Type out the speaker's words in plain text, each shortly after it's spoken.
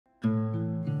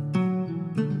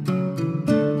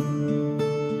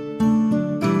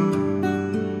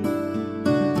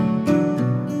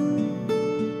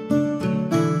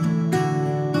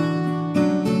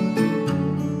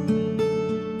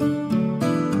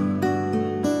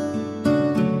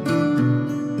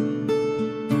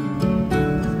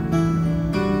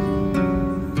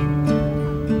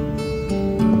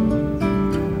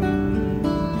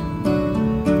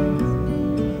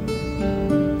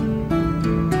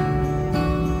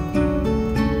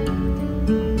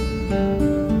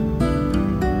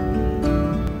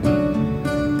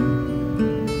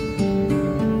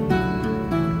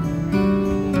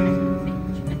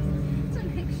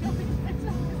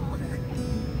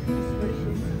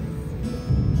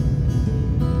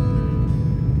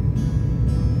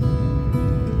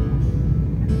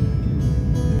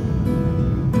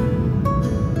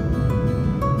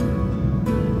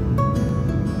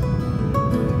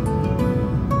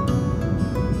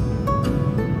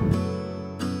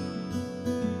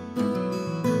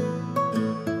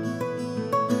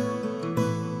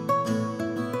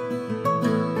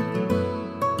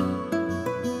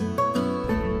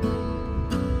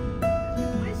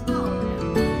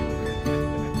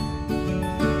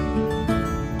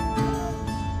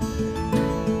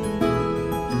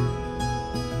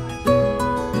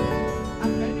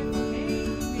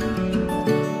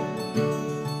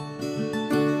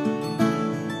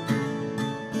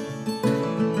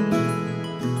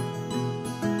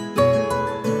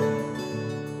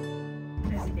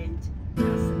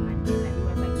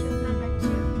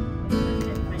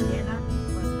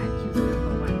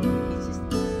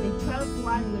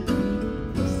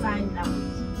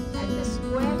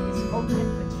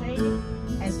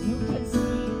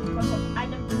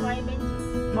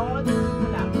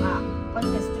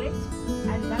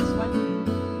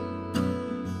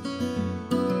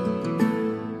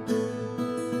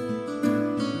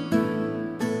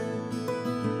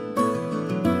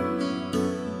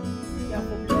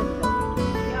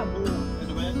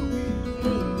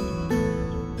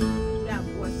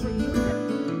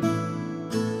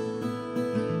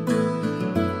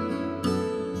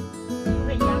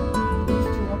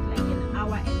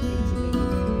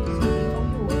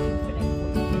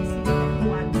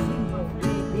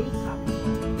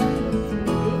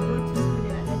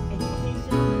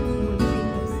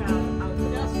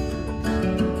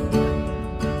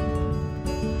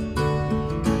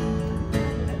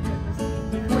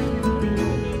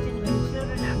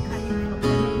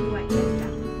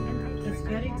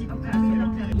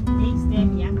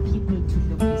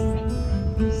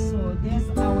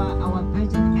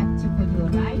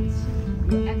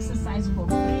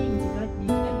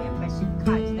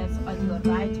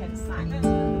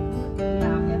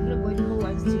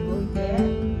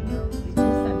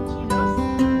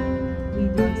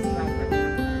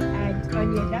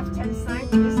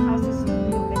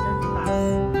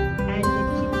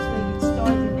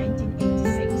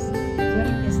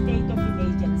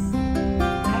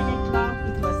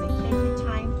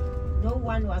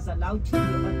one was allowed to be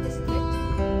on the street,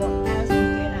 or else to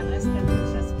get arrested for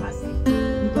trespassing. We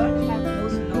don't have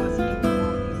those laws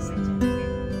anymore, ladies and gentlemen.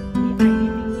 We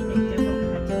are living in a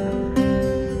democratic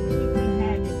country. People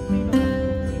have a freedom of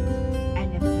movement and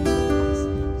a freedom of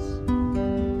speech.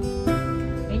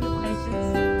 Any questions?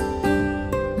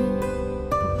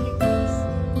 Okay, please.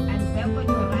 And back on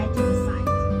your right hand side,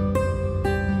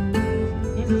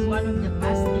 this is one of the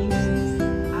bus stations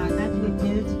that were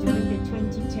built during the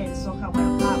 2010 Soccer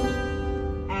World Cup.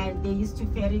 And they used to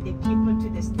ferry the people to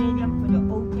the stadium for the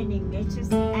opening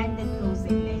matches and the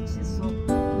closing matches. So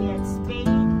we had Spain,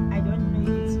 I don't know if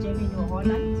it's Germany or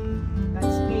Holland, but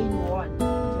Spain won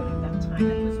during that time.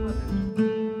 That was what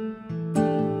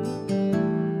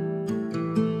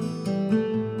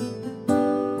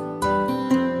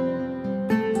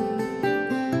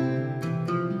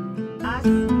us,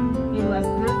 it was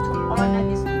built to honor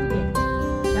the students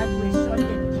that were shot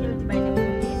and killed by the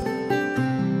police.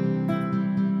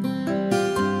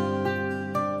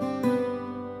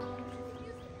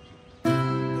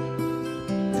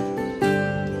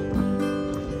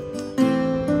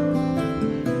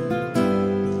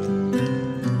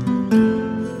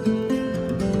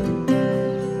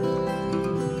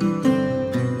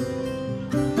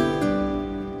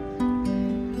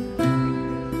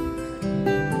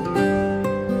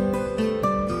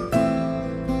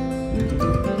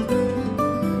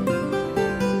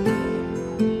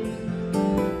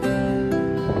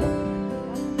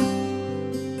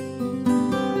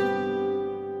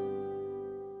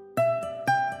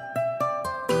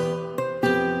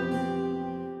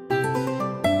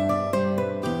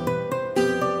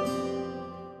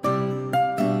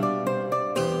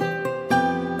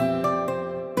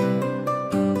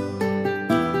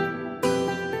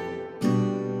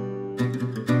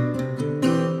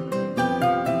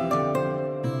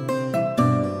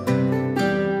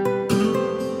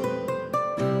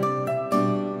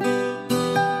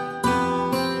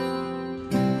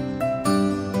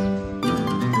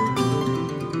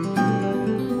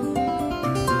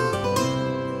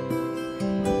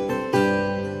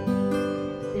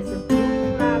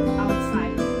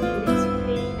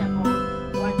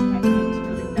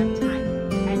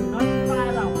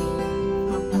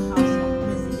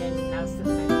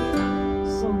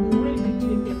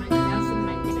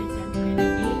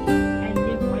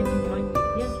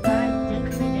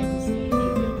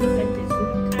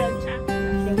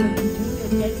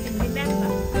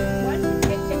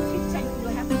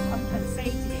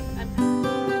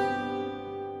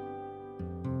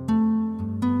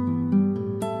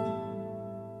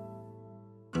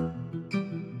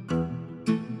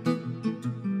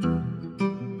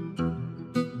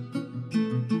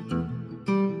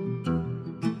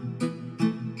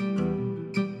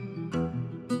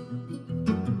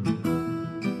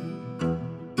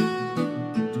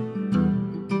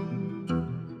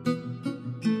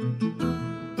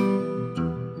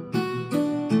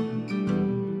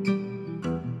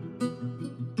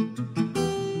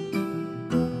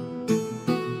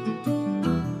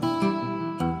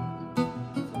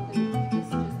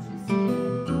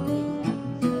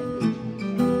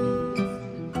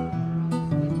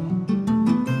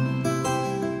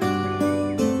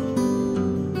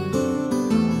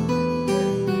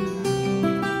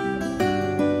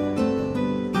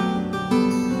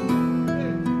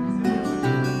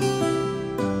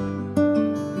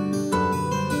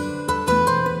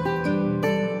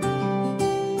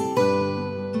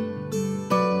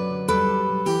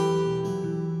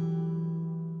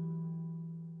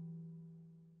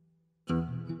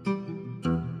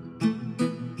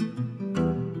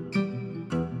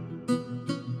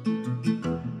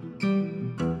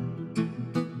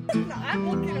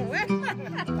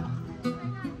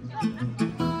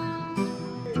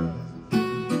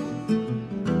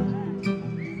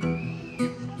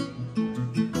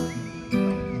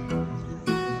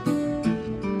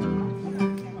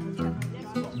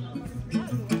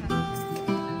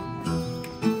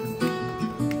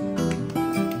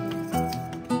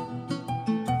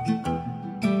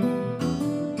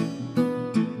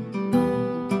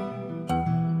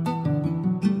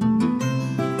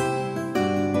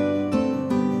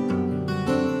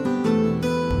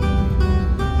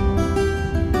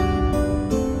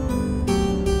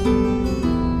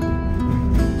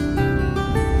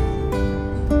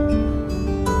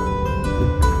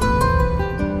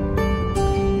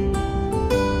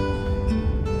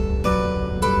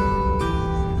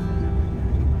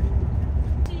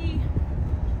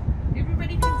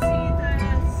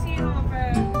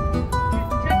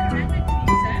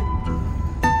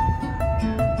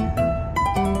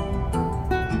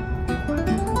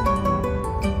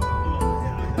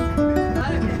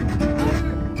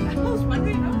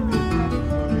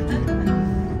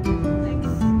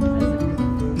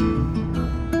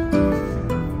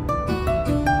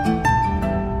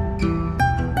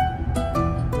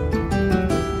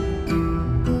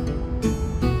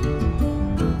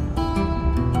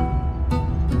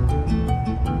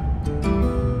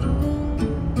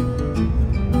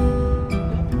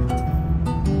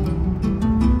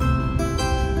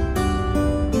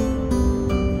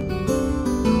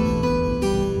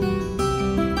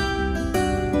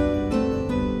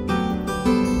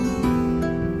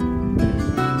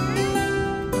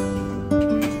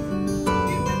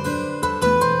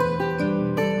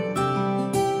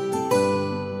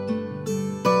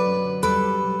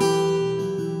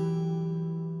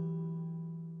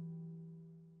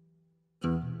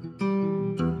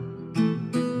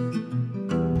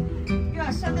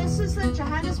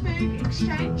 Johannesburg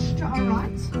Exchange to our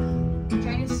right,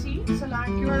 JSC, so like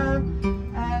your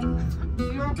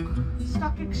New York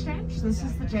Stock Exchange, this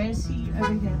is the JSC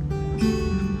over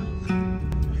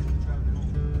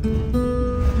here.